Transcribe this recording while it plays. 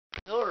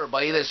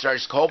everybody, this is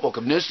Darcy Culp.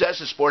 Welcome to Newsdesk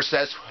and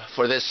Sportdesk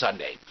for this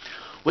Sunday.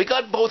 We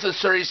got both the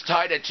series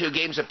tied at 2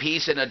 games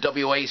apiece in the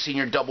WA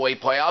Senior AA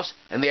playoffs,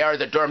 and they are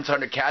the Durham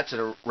Thundercats and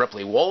the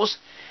Ripley Wolves,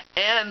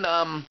 and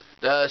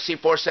the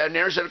C4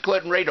 Santaires and the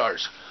Clinton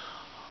Radars.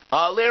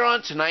 Later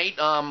on tonight,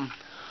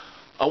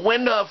 a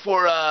win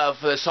for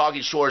the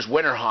Soggy Shores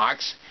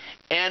Winterhawks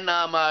and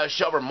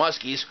Shelburne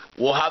Muskies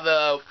will have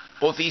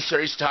both these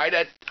series tied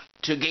at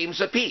 2 games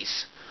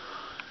apiece.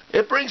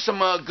 It brings some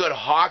good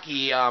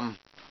hockey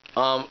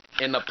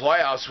in the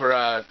playoffs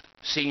for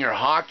senior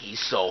hockey,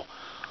 so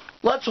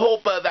let's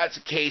hope that's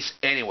the case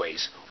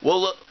anyways.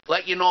 We'll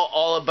let you know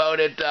all about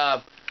it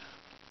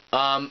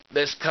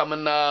this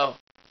coming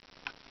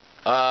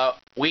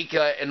week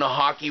in the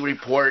hockey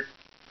report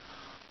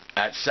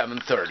at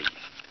 7:30.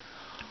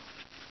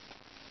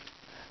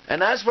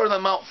 And as for the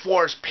Mount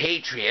Forest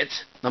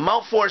Patriots, the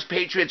Mount Forest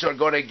Patriots are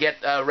going to get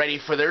ready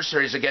for their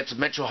series against the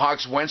Mitchell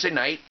Hawks Wednesday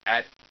night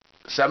at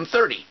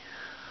 7:30.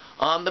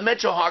 The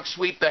Mitchell Hawks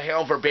sweep the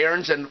Hanover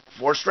Barons in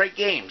 4 straight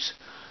games.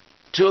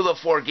 2 of the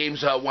 4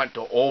 games went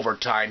to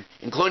overtime,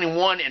 including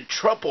one in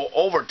triple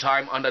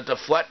overtime on a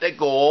deflected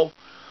goal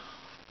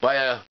by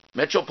a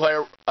Mitchell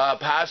player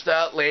past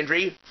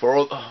Landry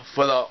for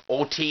the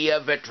OT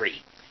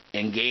victory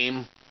in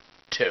Game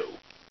 2.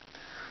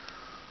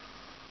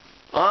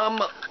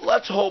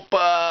 Let's hope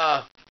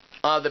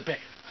the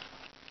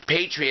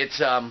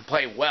Patriots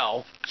play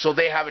well so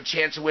they have a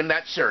chance to win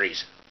that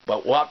series.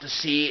 But we'll have to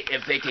see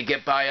if they can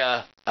get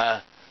by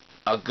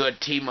a good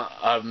team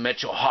of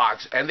Mitchell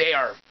Hawks, and they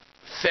are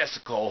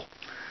physical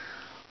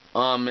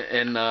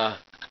in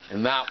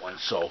that one.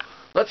 So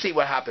let's see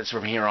what happens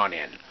from here on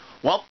in.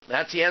 Well,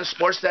 that's the end of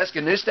Sports Desk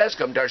and News Desk.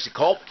 I'm Darcy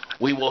Culp.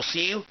 We will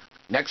see you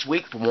next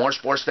week for more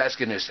Sports Desk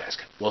and News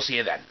Desk. We'll see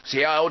you then. See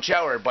you out,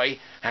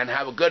 everybody, and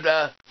have a good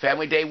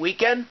Family Day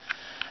weekend.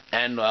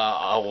 And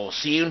I will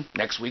see you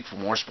next week for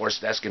more Sports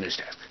Desk and News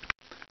Desk.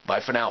 Bye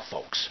for now,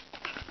 folks.